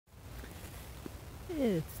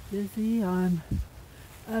It's busy. I'm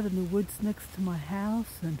out in the woods next to my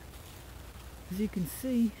house, and as you can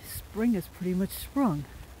see, spring has pretty much sprung.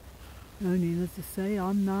 No, needless to say,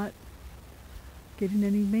 I'm not getting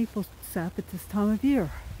any maple sap at this time of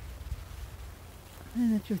year.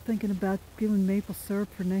 And if you're thinking about doing maple syrup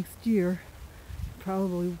for next year, you're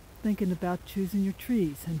probably thinking about choosing your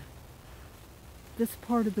trees. And this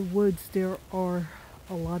part of the woods, there are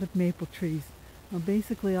a lot of maple trees. Now,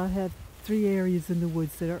 basically, I have 3 areas in the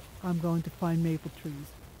woods that I'm going to find maple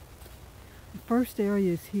trees. The first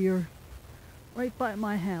area is here, right by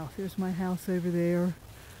my house. There's my house over there.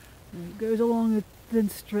 And it goes along a thin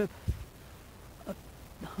strip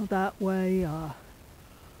that way.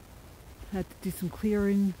 Had to do some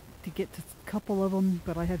clearing to get to a couple of them,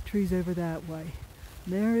 but I have trees over that way.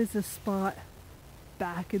 There is a spot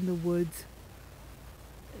back in the woods.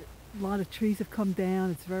 A lot of trees have come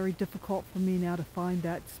down. It's very difficult for me now to find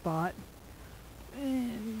that spot.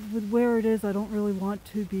 And with where it is, I don't really want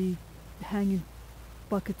to be hanging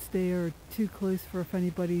buckets there too close for if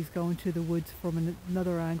anybody's going to the woods from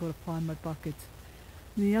another angle to find my buckets.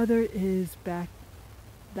 And the other is back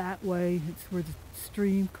that way. It's where the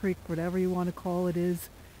stream, creek, whatever you want to call it is.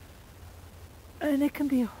 And it can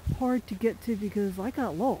be hard to get to because I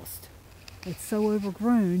got lost. It's so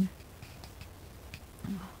overgrown.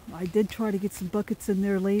 I did try to get some buckets in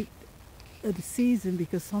there late in the season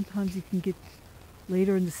because sometimes you can get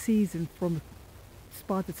later in the season from a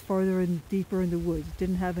spot that's farther and deeper in the woods.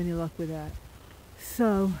 Didn't have any luck with that.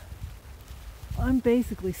 So I'm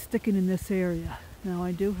basically sticking in this area. Now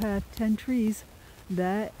I do have 10 trees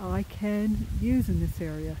that I can use in this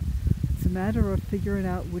area. It's a matter of figuring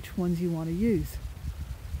out which ones you want to use.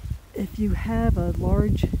 If you have a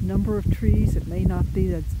large number of trees, it may not be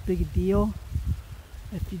that big a deal.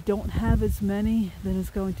 If you don't have as many, then it's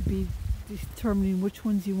going to be determining which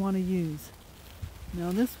ones you want to use.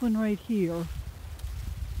 Now this one right here,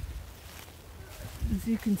 as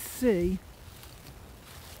you can see,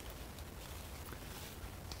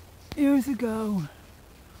 years ago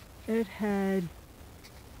it had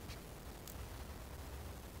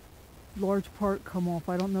large part come off.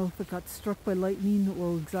 I don't know if it got struck by lightning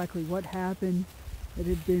or exactly what happened. It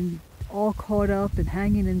had been all caught up and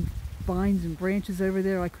hanging in vines and branches over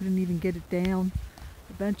there. I couldn't even get it down.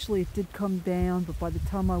 Eventually it did come down, but by the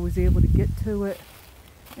time I was able to get to it,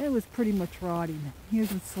 it was pretty much rotting.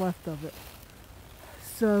 Here's what's left of it.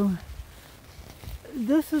 So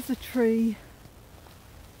this is a tree.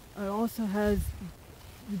 It also has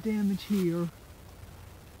the damage here.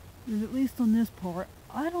 And at least on this part,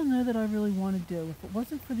 I don't know that I really want to do. If it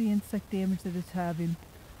wasn't for the insect damage that it's having,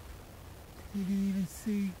 you can even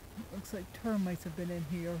see, it looks like termites have been in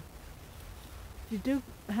here. If you do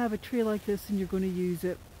have a tree like this and you're going to use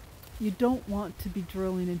it, you don't want to be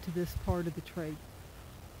drilling into this part of the tree.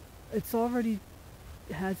 It's already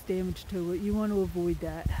has damage to it. You want to avoid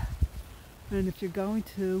that. And if you're going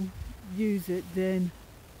to use it, then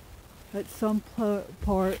at some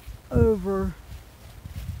part over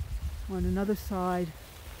on another side,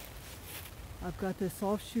 I've got this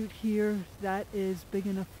offshoot here that is big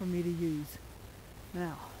enough for me to use.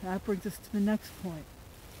 Now, that brings us to the next point.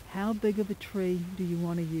 How big of a tree do you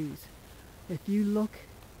want to use? If you look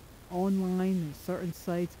online at certain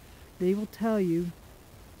sites, they will tell you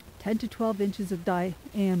 10 to 12 inches of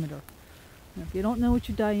diameter. Now, if you don't know what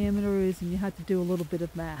your diameter is, and you have to do a little bit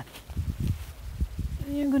of math,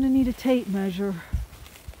 you're going to need a tape measure.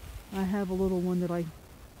 I have a little one that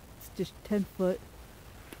it's just 10 foot,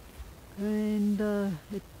 and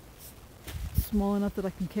it's small enough that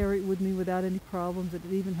I can carry it with me without any problems. It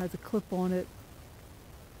even has a clip on it.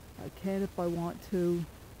 I can, if I want to,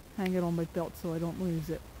 hang it on my belt so I don't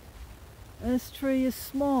lose it. This tree is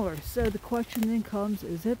smaller, so the question then comes,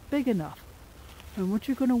 is it big enough? And what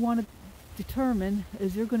you're going to want to determine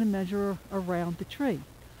is you're going to measure around the tree.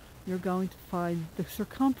 You're going to find the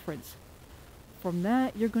circumference. From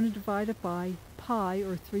that, you're going to divide it by pi,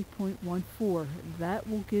 or 3.14. That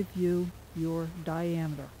will give you your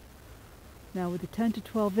diameter. Now with the 10 to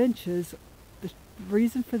 12 inches, the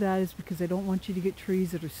reason for that is because I don't want you to get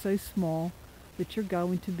trees that are so small that you're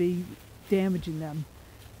going to be damaging them.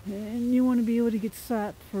 And you want to be able to get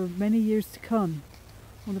sap for many years to come.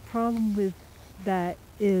 Well, the problem with that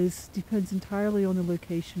depends entirely on the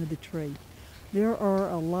location of the tree. There are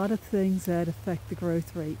a lot of things that affect the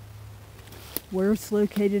growth rate. Where it's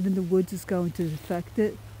located in the woods is going to affect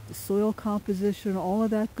it. The soil composition, all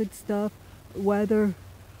of that good stuff. Weather.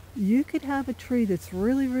 You could have a tree that's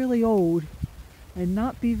really, really old and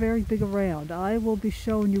not be very big around. I will be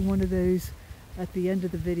showing you one of those at the end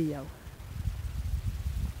of the video.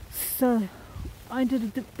 So I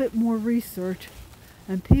did a bit more research,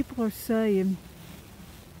 And people are saying,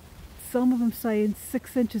 some of them saying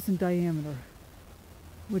 6 inches in diameter,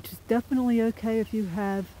 which is definitely okay if you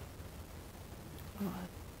have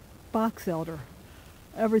box elder.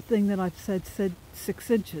 Everything that I've said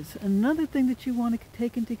 6 inches. Another thing that you want to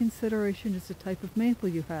take into consideration is the type of maple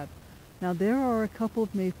you have. Now there are a couple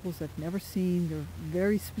of maples I've never seen. They're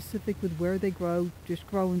very specific with where they grow, just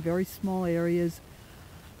grow in very small areas.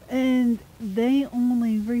 And they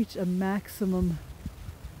only reach a maximum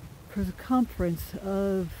circumference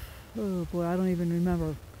of, oh boy, I don't even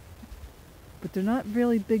remember. But they're not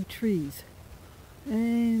really big trees.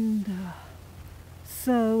 And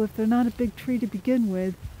so if they're not a big tree to begin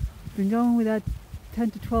with, then going with that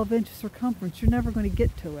 10 to 12 inch circumference, you're never going to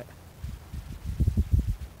get to it.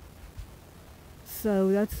 So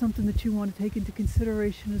that's something that you want to take into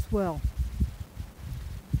consideration as well.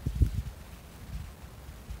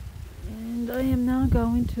 And I am now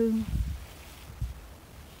going to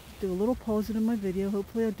do a little pausing in my video.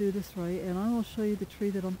 Hopefully I'll do this right, and I will show you the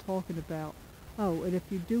tree that I'm talking about. Oh, and if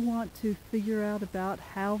you do want to figure out about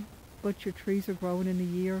how much your trees are growing in a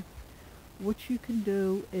year, what you can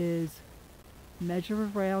do is measure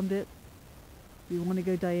around it. You want to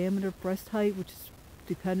go diameter, breast height, which is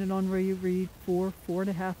depending on where you read,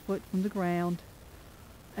 4.5 foot from the ground,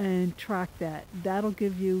 and track that. That'll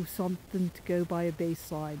give you something to go by, a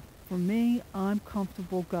baseline. For me, I'm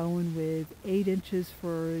comfortable going with 8 inches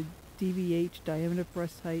for DBH, diameter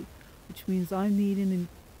breast height, which means I'm needing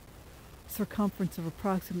a circumference of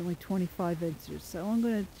approximately 25 inches. So I'm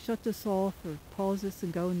going to shut this off or pause this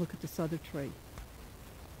and go and look at this other tree.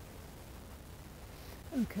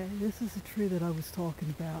 Okay, this is the tree that I was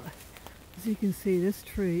talking about. As you can see, this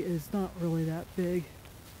tree is not really that big.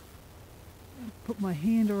 Put my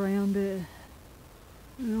hand around it.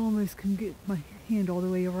 I almost can get my hand all the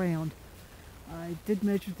way around. I did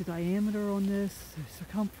measure the diameter on this, the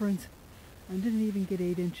circumference, and didn't even get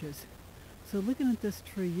 8 inches. So looking at this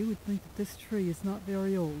tree, you would think that this tree is not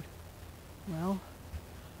very old. Well,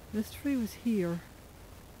 this tree was here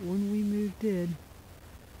when we moved in.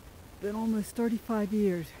 Been almost 35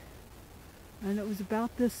 years. And it was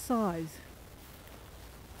about this size.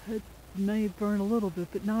 It may have burned a little bit,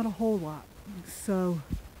 but not a whole lot. So,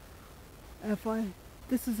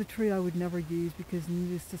 this is a tree I would never use, because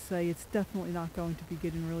needless to say, it's definitely not going to be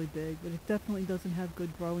getting really big, but it definitely doesn't have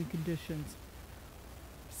good growing conditions.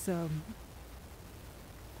 So,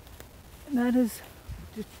 and that is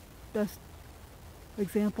just the best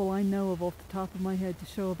example I know of off the top of my head to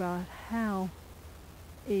show about how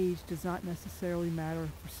age does not necessarily matter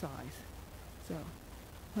for size. So,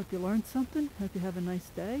 hope you learned something. Hope you have a nice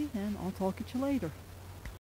day, and I'll talk at you later.